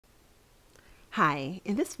Hi,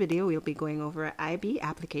 in this video we'll be going over an IB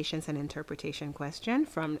Applications and Interpretation question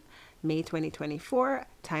from May 2024,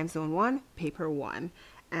 Time Zone 1, Paper 1.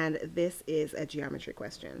 And this is a geometry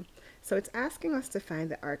question. So it's asking us to find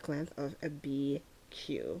the arc length of a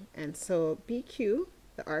BQ. And so BQ,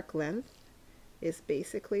 the arc length, is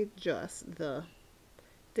basically just the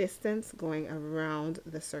distance going around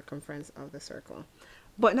the circumference of the circle.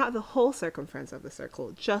 But not the whole circumference of the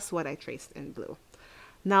circle, just what I traced in blue.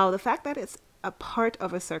 Now, the fact that it's a part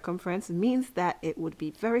of a circumference means that it would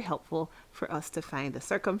be very helpful for us to find the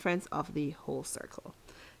circumference of the whole circle.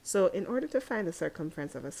 So in order to find the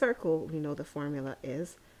circumference of a circle, we know the formula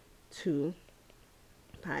is 2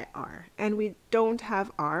 pi r. And we don't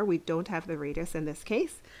have r, we don't have the radius in this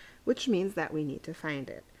case, which means that we need to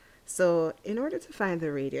find it. So in order to find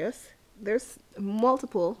the radius, there's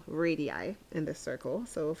multiple radii in this circle.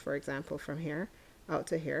 So for example, from here out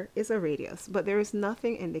to here is a radius, but there is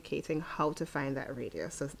nothing indicating how to find that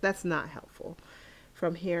radius, so that's not helpful.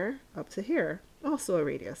 From here up to here, also a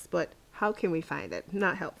radius, but how can we find it?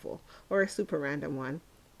 Not helpful. Or a super random one,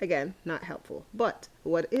 again, not helpful. But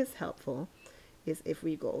what is helpful is if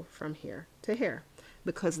we go from here to here,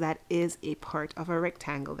 because that is a part of a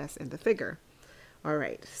rectangle that's in the figure. All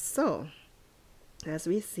right, so as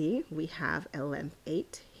we see, we have a length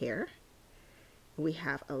 8 here, we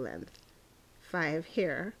have a length 5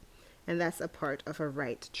 here, and that's a part of a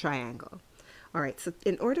right triangle. All right, so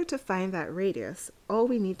in order to find that radius, all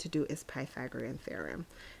we need to do is Pythagorean theorem.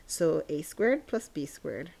 So a squared plus b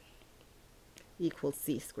squared equals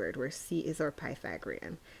c squared, where c is our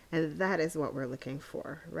Pythagorean, and that is what we're looking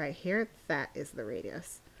for right here. That is the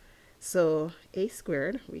radius. So a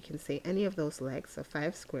squared, we can say any of those legs, so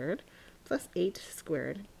 5 squared plus 8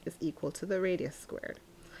 squared is equal to the radius squared.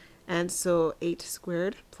 And so 8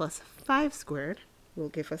 squared plus 5 squared will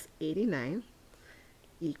give us 89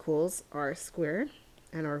 equals r squared,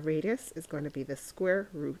 and our radius is going to be the square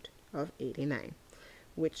root of 89,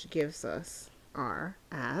 which gives us r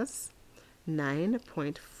as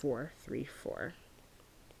 9.434.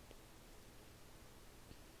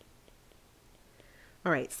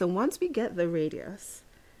 All right, so once we get the radius,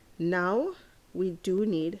 now we do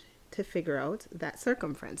need to figure out that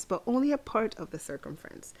circumference, but only a part of the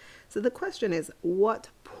circumference. So the question is, what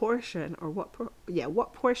portion or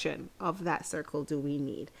what portion of that circle do we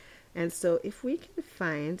need? And so if we can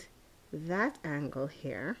find that angle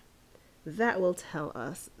here, that will tell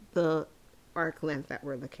us the arc length that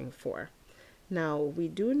we're looking for. Now we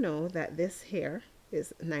do know that this here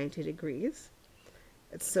is 90 degrees.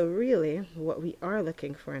 So really what we are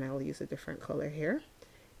looking for, and I'll use a different color here,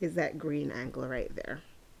 is that green angle right there.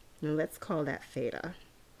 Now let's call that theta.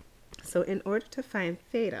 So in order to find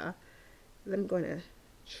theta, I'm going to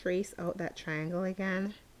trace out that triangle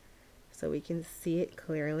again so we can see it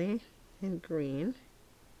clearly in green.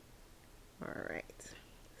 All right.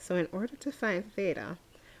 So in order to find theta,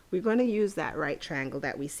 we're going to use that right triangle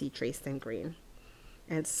that we see traced in green.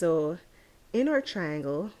 And so in our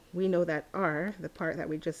triangle, we know that r, the part that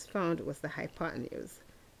we just found, was the hypotenuse.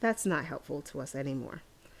 That's not helpful to us anymore.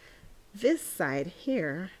 This side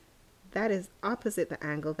here, that is opposite the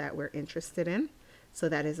angle that we're interested in. So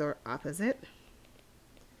that is our opposite.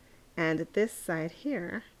 And this side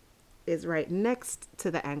here is right next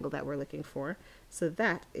to the angle that we're looking for. So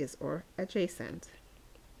that is our adjacent.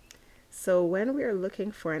 So when we are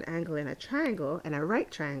looking for an angle in a triangle, and a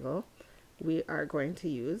right triangle, we are going to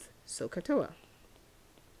use SOHCAHTOA.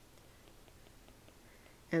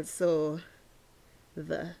 And so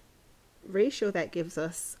the ratio that gives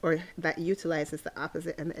us, or that utilizes the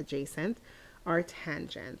opposite and the adjacent, are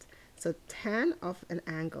tangent. So tan of an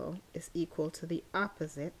angle is equal to the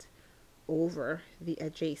opposite over the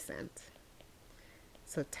adjacent.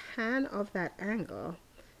 So tan of that angle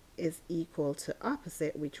is equal to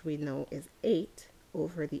opposite, which we know is 8,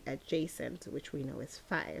 over the adjacent, which we know is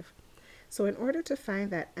 5. So in order to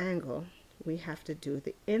find that angle, we have to do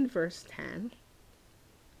the inverse tan,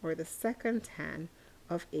 or the second tan,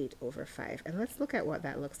 of 8 over 5. And let's look at what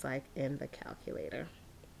that looks like in the calculator.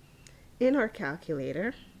 In our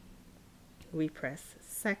calculator, we press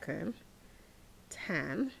second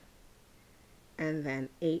tan and then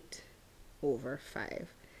 8 over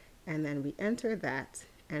 5. And then we enter that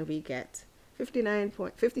and we get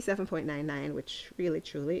 57.99, which really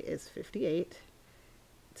truly is 58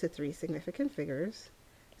 to 3 significant figures.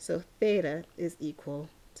 So theta is equal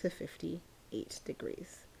to 58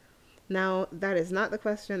 degrees. Now, that is not the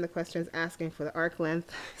question. The question is asking for the arc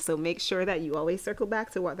length. So make sure that you always circle back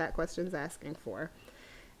to what that question is asking for.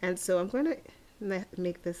 And so I'm going to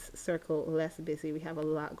make this circle less busy. We have a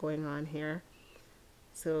lot going on here.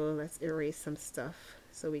 So let's erase some stuff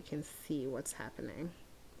so we can see what's happening.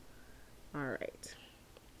 All right.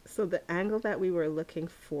 So the angle that we were looking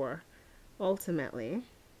for ultimately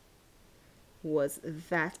was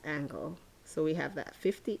that angle. So we have that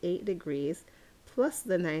 58 degrees plus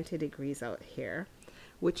the 90 degrees out here,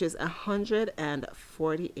 which is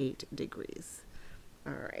 148 degrees.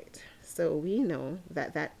 All right, so we know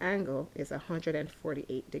that that angle is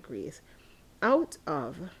 148 degrees out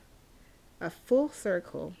of a full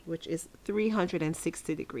circle, which is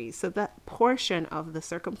 360 degrees. So that portion of the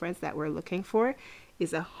circumference that we're looking for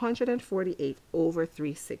is 148 over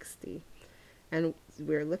 360. And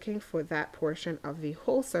we're looking for that portion of the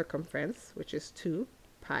whole circumference, which is 2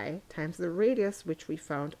 pi times the radius, which we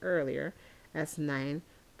found earlier as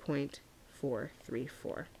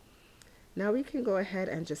 9.434. Now we can go ahead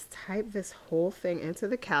and just type this whole thing into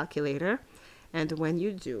the calculator. And when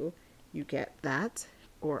you do, you get that,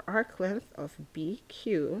 or arc length of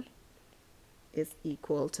BQ is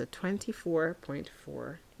equal to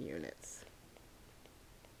 24.4 units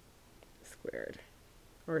squared,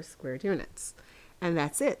 or squared units. And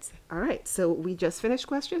that's it. All right, so we just finished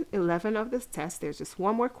question 11 of this test. There's just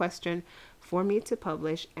one more question for me to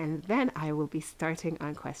publish, and then I will be starting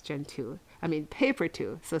on question 2. Paper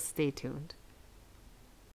 2, so stay tuned.